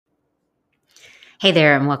Hey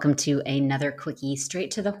there, and welcome to another quickie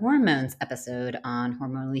straight to the hormones episode on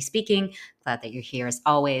Hormonally Speaking. Glad that you're here as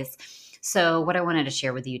always. So, what I wanted to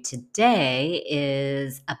share with you today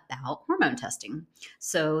is about hormone testing.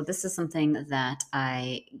 So, this is something that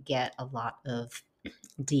I get a lot of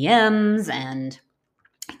DMs and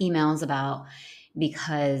emails about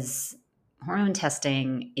because hormone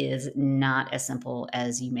testing is not as simple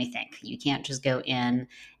as you may think. You can't just go in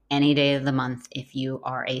any day of the month if you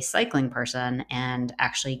are a cycling person and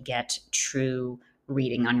actually get true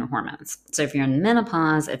reading on your hormones. So if you're in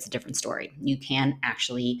menopause, it's a different story. You can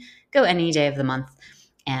actually go any day of the month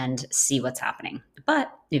and see what's happening.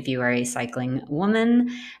 But if you are a cycling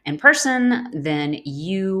woman and person, then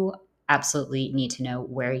you absolutely need to know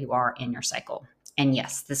where you are in your cycle. And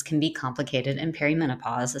yes, this can be complicated in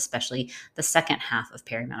perimenopause, especially the second half of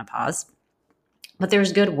perimenopause. But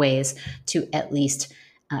there's good ways to at least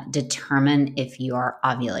determine if you are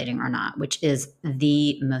ovulating or not, which is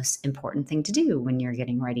the most important thing to do when you're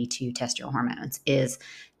getting ready to test your hormones, is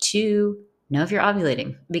to know if you're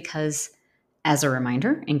ovulating. Because as a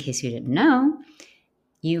reminder, in case you didn't know,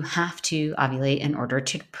 you have to ovulate in order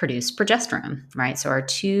to produce progesterone, right? So our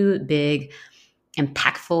two big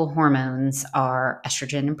impactful hormones are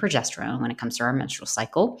estrogen and progesterone when it comes to our menstrual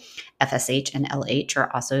cycle. FSH and LH are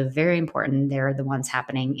also very important. They're the ones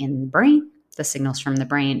happening in the brain, the signals from the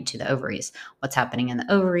brain to the ovaries. What's happening in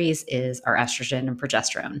the ovaries is our estrogen and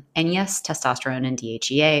progesterone. And yes, testosterone and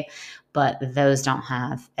DHEA, but those don't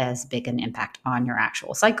have as big an impact on your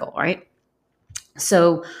actual cycle, right?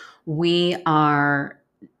 So we are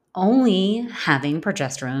only having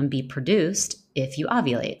progesterone be produced if you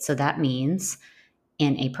ovulate. So that means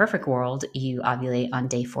in a perfect world, you ovulate on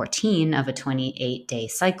day 14 of a 28-day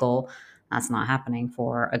cycle. That's not happening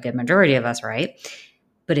for a good majority of us, right?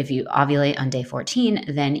 But if you ovulate on day 14,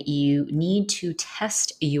 then you need to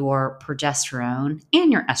test your progesterone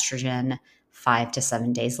and your estrogen 5 to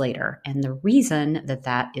 7 days later. And the reason that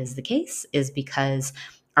that is the case is because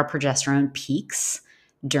our progesterone peaks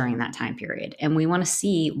during that time period. And we want to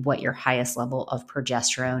see what your highest level of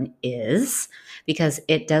progesterone is because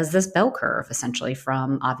it does this bell curve essentially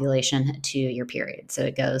from ovulation to your period. So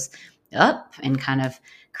it goes up and kind of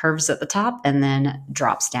curves at the top and then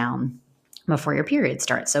drops down before your period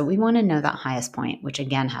starts. So we want to know that highest point, which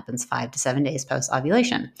again happens 5 to 7 days post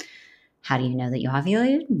ovulation. How do you know that you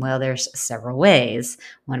ovulated? Well, there's several ways.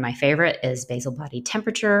 One of my favorite is basal body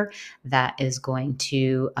temperature. That is going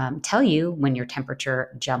to tell you when your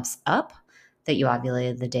temperature jumps up that you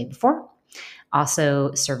ovulated the day before.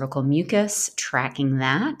 Also, cervical mucus, tracking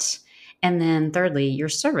that. And then thirdly, your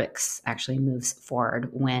cervix actually moves forward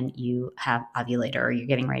when you have ovulated or you're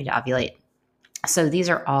getting ready to ovulate. So these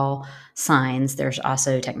are all signs. There's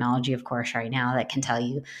also technology, of course, right now that can tell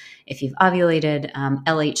you if you've ovulated.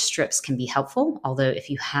 LH strips can be helpful, although if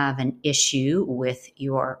you have an issue with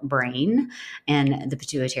your brain and the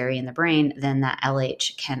pituitary in the brain, then that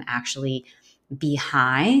LH can actually be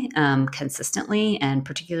high consistently, and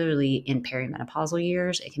particularly in perimenopausal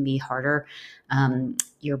years, it can be harder.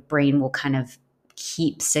 Your brain will kind of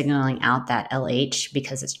keep signaling out that LH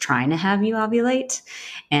because it's trying to have you ovulate,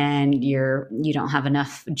 and you don't have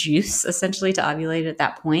enough juice essentially to ovulate at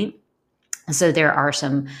that point. So there are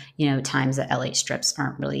some, times that LH strips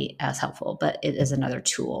aren't really as helpful, but it is another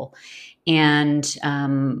tool. And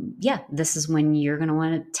this is when you're going to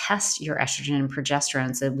want to test your estrogen and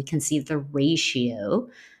progesterone so we can see the ratio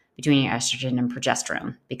between your estrogen and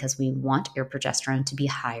progesterone, because we want your progesterone to be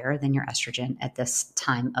higher than your estrogen at this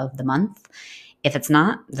time of the month. If it's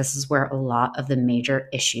not, this is where a lot of the major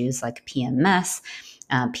issues like PMS,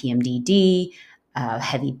 PMDD,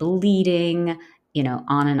 heavy bleeding,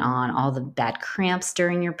 on and on, all the bad cramps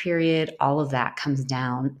during your period, all of that comes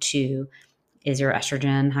down to, is your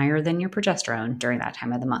estrogen higher than your progesterone during that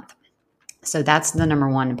time of the month? So that's the number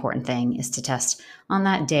one important thing, is to test on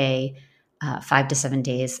that day, 5 to 7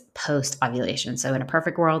 days post ovulation. So in a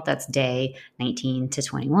perfect world, that's day 19 to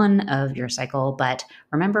 21 of your cycle. But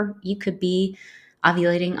remember, you could be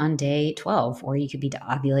ovulating on day 12, or you could be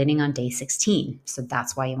ovulating on day 16. So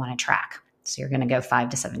that's why you want to track. So you're going to go 5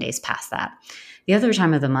 to 7 days past that. The other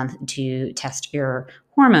time of the month to test your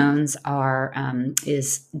hormones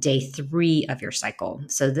is day 3 of your cycle.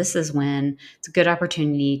 So this is when it's a good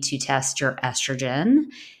opportunity to test your estrogen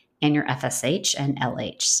and your FSH and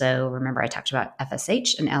LH. So remember, I talked about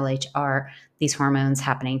FSH and LH are these hormones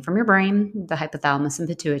happening from your brain, the hypothalamus and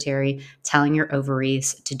pituitary, telling your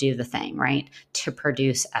ovaries to do the thing, right? To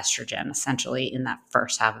produce estrogen, essentially, in that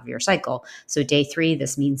first half of your cycle. So day 3,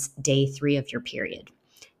 this means day 3 of your period.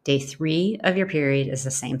 Day 3 of your period is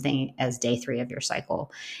the same thing as day 3 of your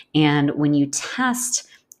cycle. And when you test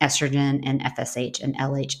estrogen and FSH and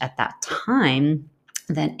LH at that time,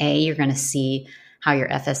 then you're going to see how your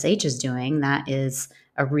FSH is doing. That is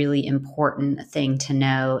a really important thing to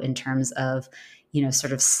know in terms of,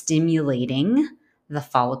 sort of stimulating the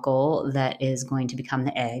follicle that is going to become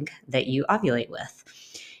the egg that you ovulate with.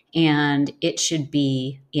 And it should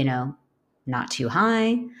be, not too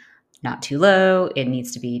high, not too low. It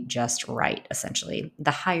needs to be just right, essentially.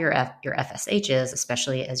 The higher your FSH is,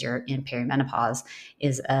 especially as you're in perimenopause,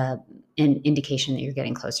 is an indication that you're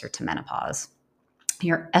getting closer to menopause.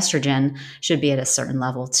 Your estrogen should be at a certain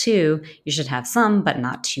level too. You should have some, but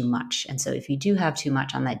not too much. And so if you do have too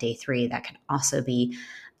much on that day 3, that can also be,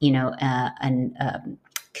 a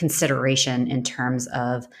consideration in terms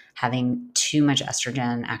of having too much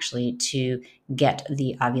estrogen actually to get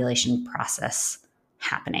the ovulation process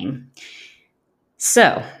happening.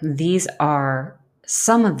 So these are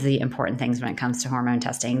some of the important things when it comes to hormone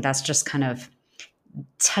testing. That's just kind of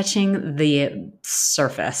touching the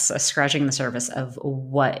surface, scratching the surface of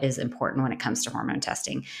what is important when it comes to hormone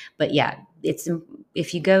testing. But yeah,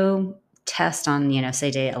 if you go test on, say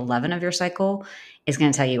day 11 of your cycle, it's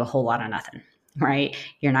going to tell you a whole lot of nothing, right?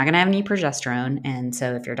 You're not going to have any progesterone. And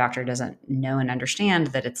so if your doctor doesn't know and understand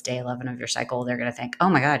that it's day 11 of your cycle, they're going to think, oh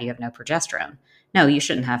my God, you have no progesterone. No, you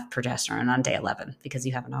shouldn't have progesterone on day 11 because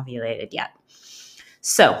you haven't ovulated yet.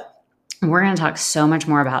 So we're going to talk so much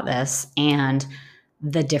more about this and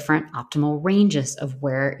the different optimal ranges of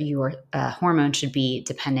where your hormone should be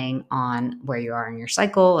depending on where you are in your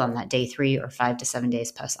cycle on that day 3 or 5 to 7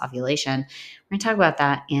 days post ovulation. We're going to talk about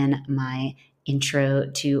that in my Intro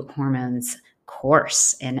to Hormones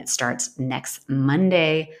course, and it starts next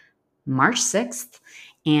Monday, March 6th.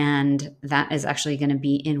 And that is actually going to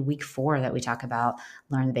be in week 4 that we talk about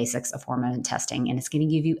learn the basics of hormone testing. And it's going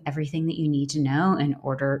to give you everything that you need to know in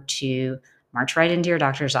order to march right into your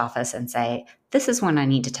doctor's office and say, this is when I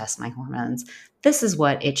need to test my hormones. This is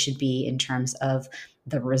what it should be in terms of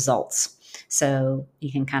the results. So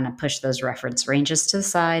you can kind of push those reference ranges to the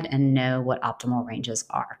side and know what optimal ranges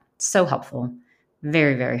are. So helpful,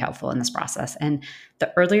 very, very helpful in this process. And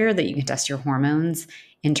the earlier that you can test your hormones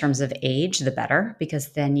in terms of age, the better,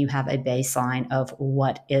 because then you have a baseline of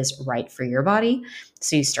what is right for your body.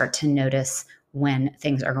 So you start to notice when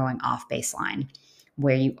things are going off baseline,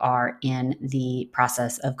 where you are in the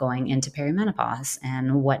process of going into perimenopause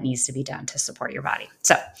and what needs to be done to support your body.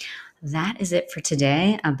 So that is it for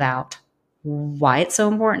today about why it's so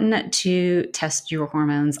important to test your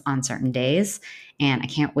hormones on certain days. And I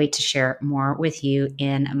can't wait to share more with you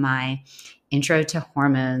in my Intro to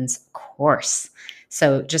Hormones course.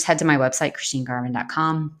 So just head to my website,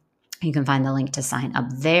 ChristineGarvin.com. You can find the link to sign up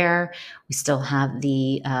there. We still have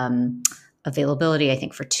the availability, I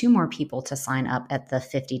think, for 2 more people to sign up at the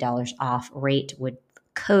 $50 off rate with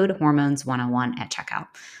code hormones101 at checkout.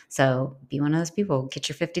 So be one of those people, get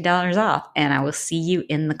your $50 off, and I will see you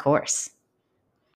in the course.